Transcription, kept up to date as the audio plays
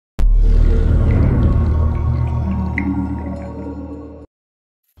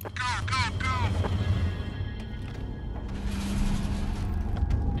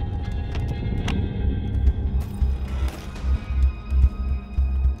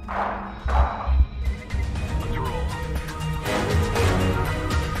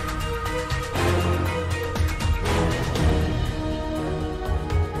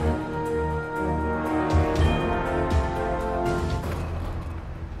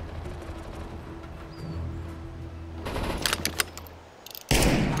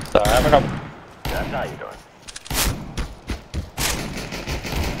calma.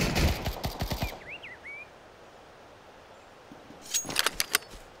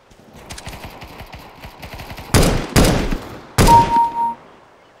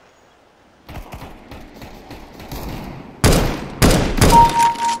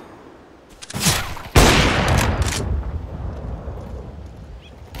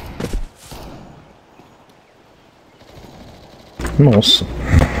 Nossa.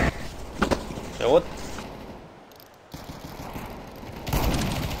 É outro?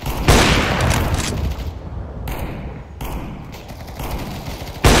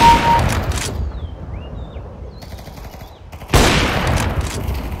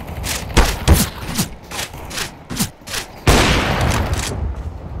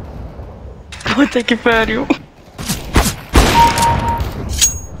 Puta que pariu.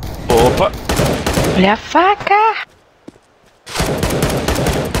 Opa! Olha a faca!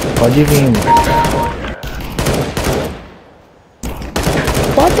 Pode vir, mano.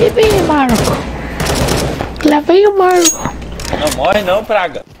 Pode vir, Marco. Lá vem o Marco. Não morre não,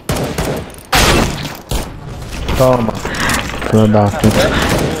 praga. Toma. Filho da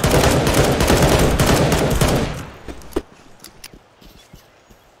puta.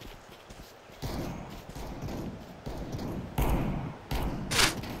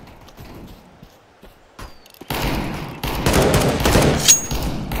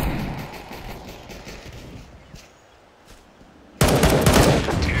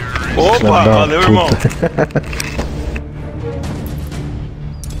 Opa, valeu, irmão.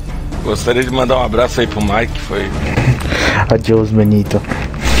 Gostaria de mandar um abraço aí pro Mike, foi. Adeus, Benito.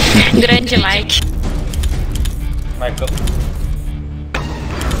 Grande Mike. Maicão.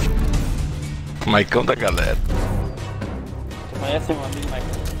 Maicão da galera. Conhece meu amigo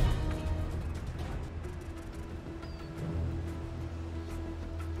Maicão?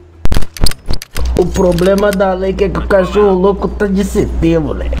 O problema da lei é que o cachorro louco tá de CT,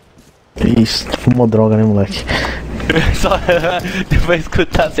 moleque. Isso, fumou droga, né, moleque? Só vai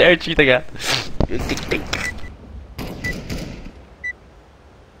escutar certinho, tá ligado?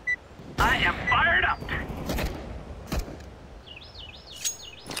 I am fired up.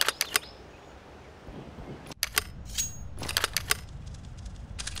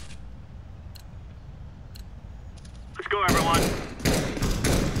 Let's go, everyone.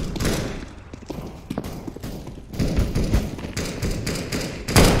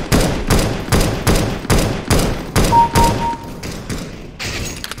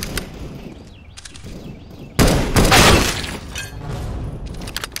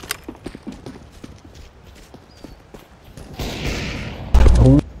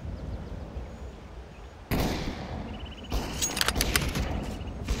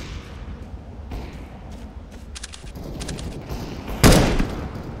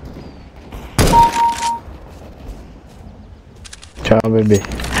 Tchau, bebê.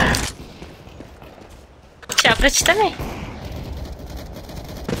 Tchau pra ti também.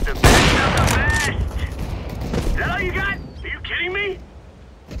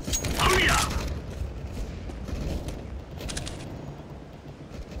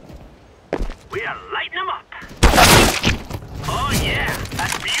 We are lighting them up. Oh yeah,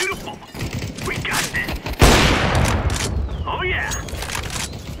 that's beautiful. We got this. Oh yeah,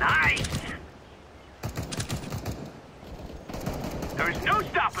 nice. There is no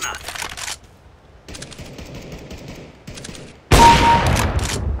stopping us.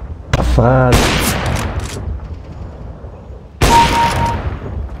 Safado.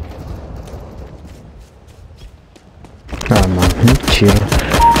 Ah, mano, mentira.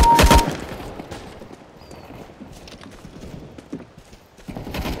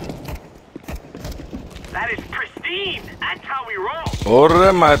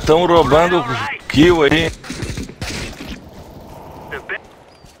 Porra, mas tão roubando kill aí.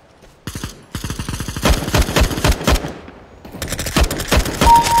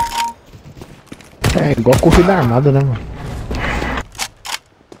 É igual corrida armada, né, mano?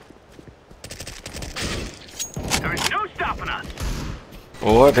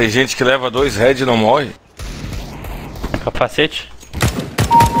 Pô, tem gente que leva 2 head e não morre. Capacete?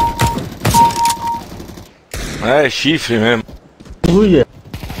 É chifre mesmo. Uia.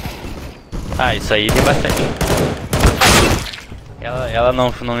 Ah, isso aí tem bastante. Ela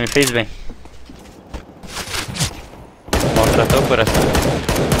não me fez bem. Maltratou o coração.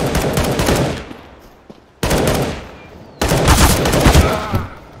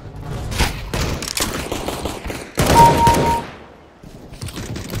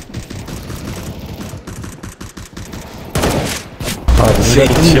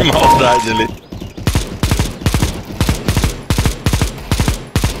 Senti maldade ali.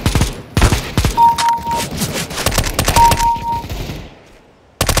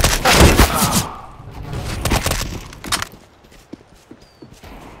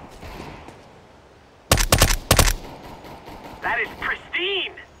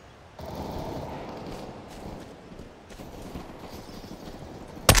 Thief-Thaekhs.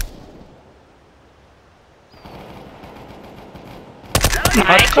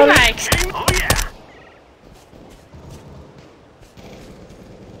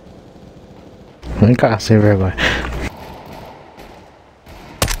 Vem cá, sem vergonha.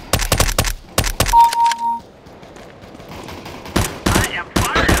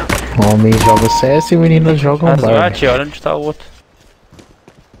 Homem joga CS e meninas jogam Barbie. Bate, olha onde tá o outro.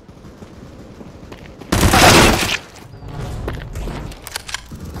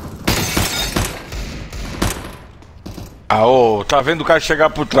 Ah, ô, tá vendo o cara chegar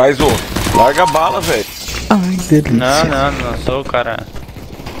por trás, ô? Larga a bala, velho. Ai, delícia. Não sou o cara.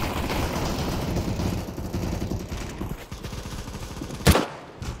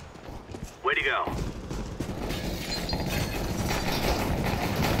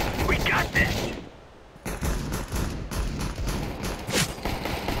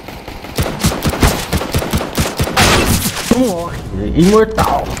 Morre,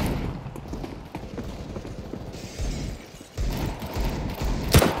 imortal.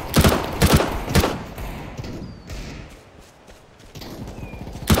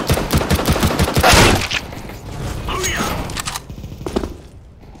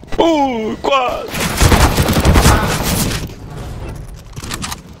 Quase.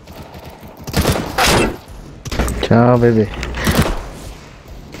 Tchau, bebê.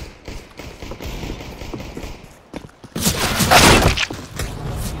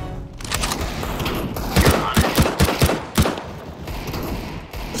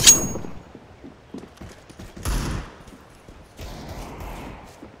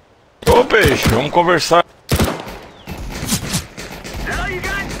 Ô, peixe, vamos conversar.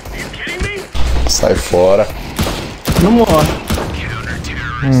 Sai fora. Não morre.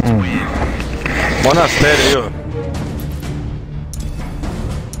 Monastério aí, ó.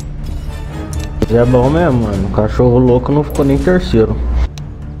 É bom mesmo, mano. O cachorro louco não ficou nem terceiro.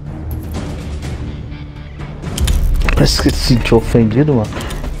 Parece que se sentiu ofendido, mano.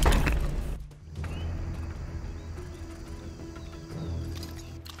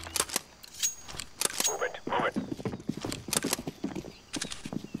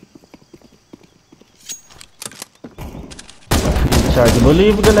 Charge no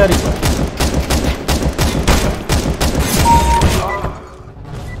livro, galera.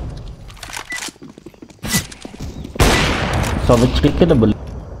 Só vou te aqui da bolha.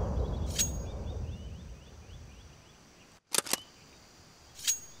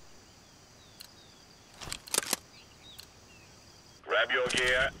 Grab your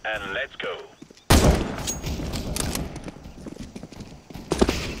gear and let's go.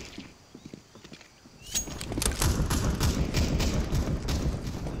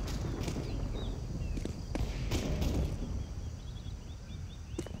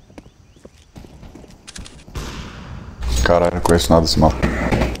 Caralho, não conheço nada desse mapa.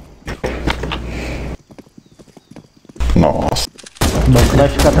 Nossa. O banco vai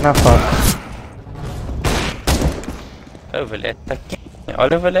ficar travado. O VLS tá aqui.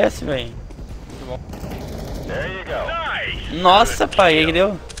 Olha o VLS, velho. Nossa, pai, aí que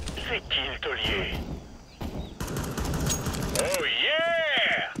deu?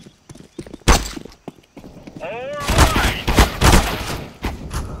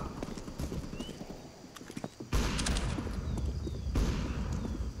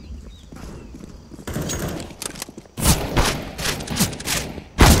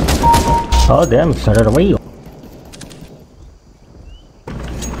 Oh damn, started away.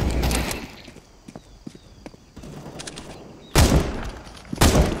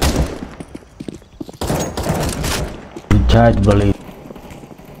 Charge bullet.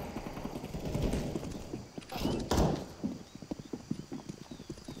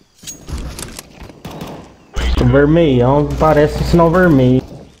 O vermelhão parece um sinal vermelho.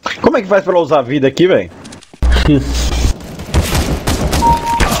 Como é que faz pra usar a vida aqui, velho? X.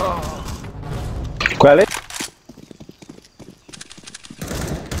 Qual é?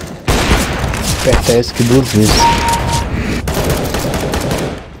 FPS que 2 vezes.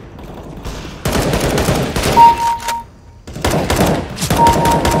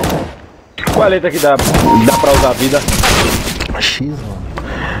 Qual é a letra que dá pra usar a vida? X, mano.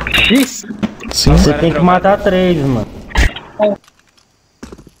 X? Sim. Você tem que matar 3, mano.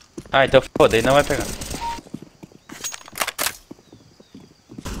 Ah, então foda, aí não vai pegar.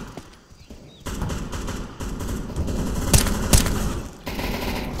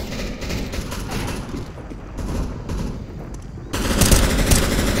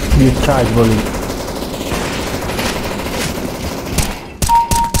 E o charge bullet.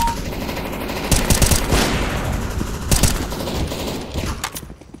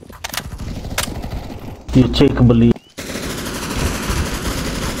 You take a believe.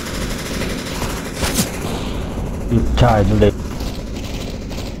 You charge it.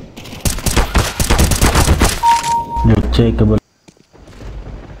 You take a believe.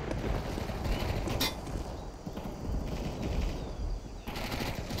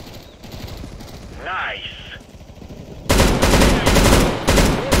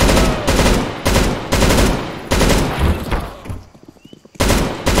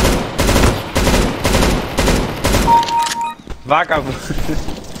 Vagabundo.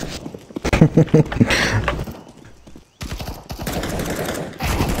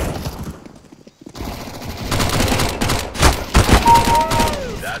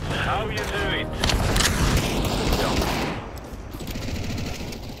 That's how you do it.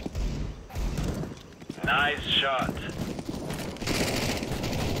 Nice shot.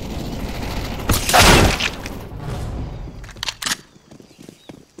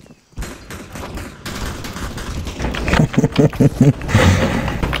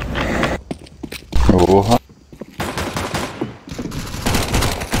 Porra.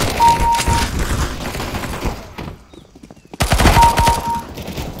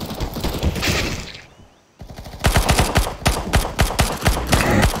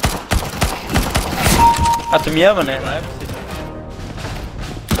 Ah, tu me ama, né? Não é possível.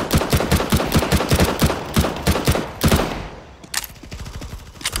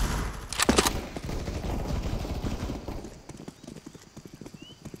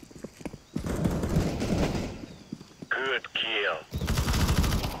 Good kill.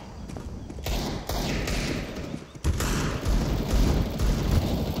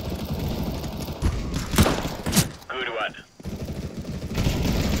 Good one.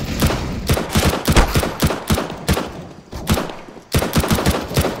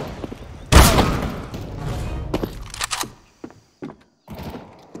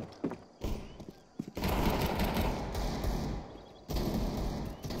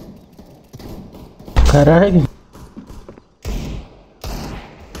 Caralho.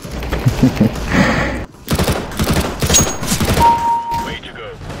 Way to go.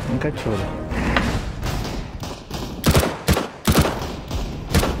 Nunca choro.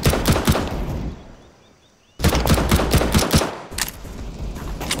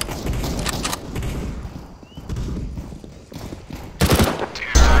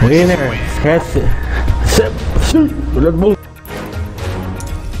 Winner, esquece.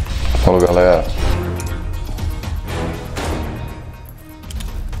 Falou, galera.